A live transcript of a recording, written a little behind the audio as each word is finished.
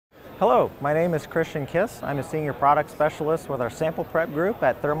Hello, my name is Christian Kiss. I'm a Senior Product Specialist with our Sample Prep Group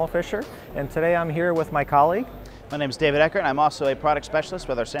at Thermo Fisher, and today I'm here with my colleague. My name is David Eckert, and I'm also a Product Specialist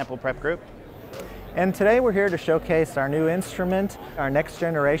with our Sample Prep Group. And today we're here to showcase our new instrument, our next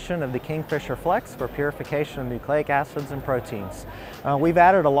generation of the KingFisher Flex for purification of nucleic acids and proteins. We've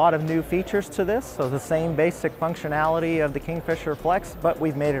added a lot of new features to this, so the same basic functionality of the KingFisher Flex, but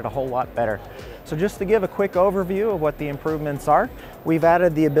we've made it a whole lot better. So just to give a quick overview of what the improvements are, we've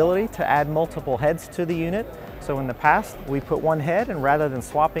added the ability to add multiple heads to the unit. So in the past, we put one head, and rather than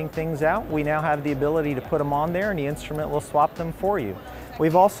swapping things out, we now have the ability to put them on there and the instrument will swap them for you.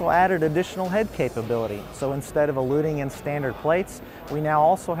 We've also added additional head capability. So instead of eluting in standard plates, we now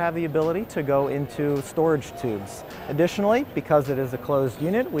also have the ability to go into storage tubes. Additionally, because it is a closed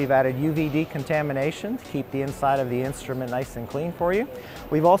unit, we've added UV decontamination to keep the inside of the instrument nice and clean for you.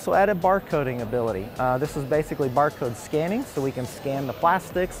 We've also added barcoding ability. This is basically barcode scanning, so we can scan the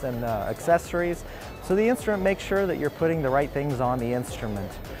plastics and accessories, so the instrument makes sure that you're putting the right things on the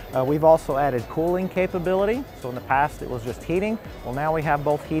instrument. We've also added cooling capability. So in the past it was just heating. Well, now we have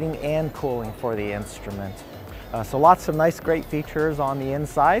both heating and cooling for the instrument. So lots of nice, great features on the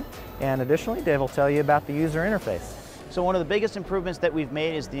inside. And additionally, Dave will tell you about the user interface. So one of the biggest improvements that we've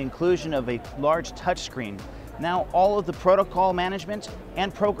made is the inclusion of a large touchscreen. Now all of the protocol management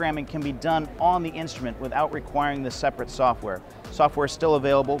and programming can be done on the instrument without requiring the separate software. Software is still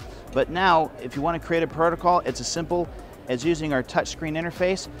available, but now if you want to create a protocol, it's as simple as using our touchscreen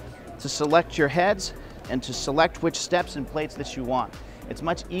interface to select your heads and to select which steps and plates that you want. It's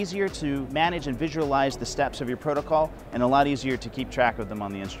much easier to manage and visualize the steps of your protocol, and a lot easier to keep track of them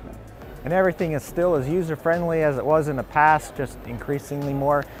on the instrument. And everything is still as user-friendly as it was in the past, just increasingly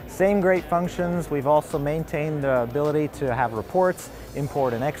more. Same great functions. We've also maintained the ability to have reports,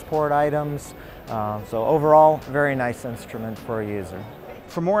 import and export items. So overall, very nice instrument for a user.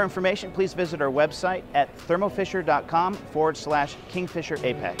 For more information, please visit our website at thermofisher.com/KingFisher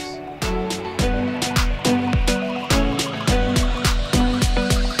Apex.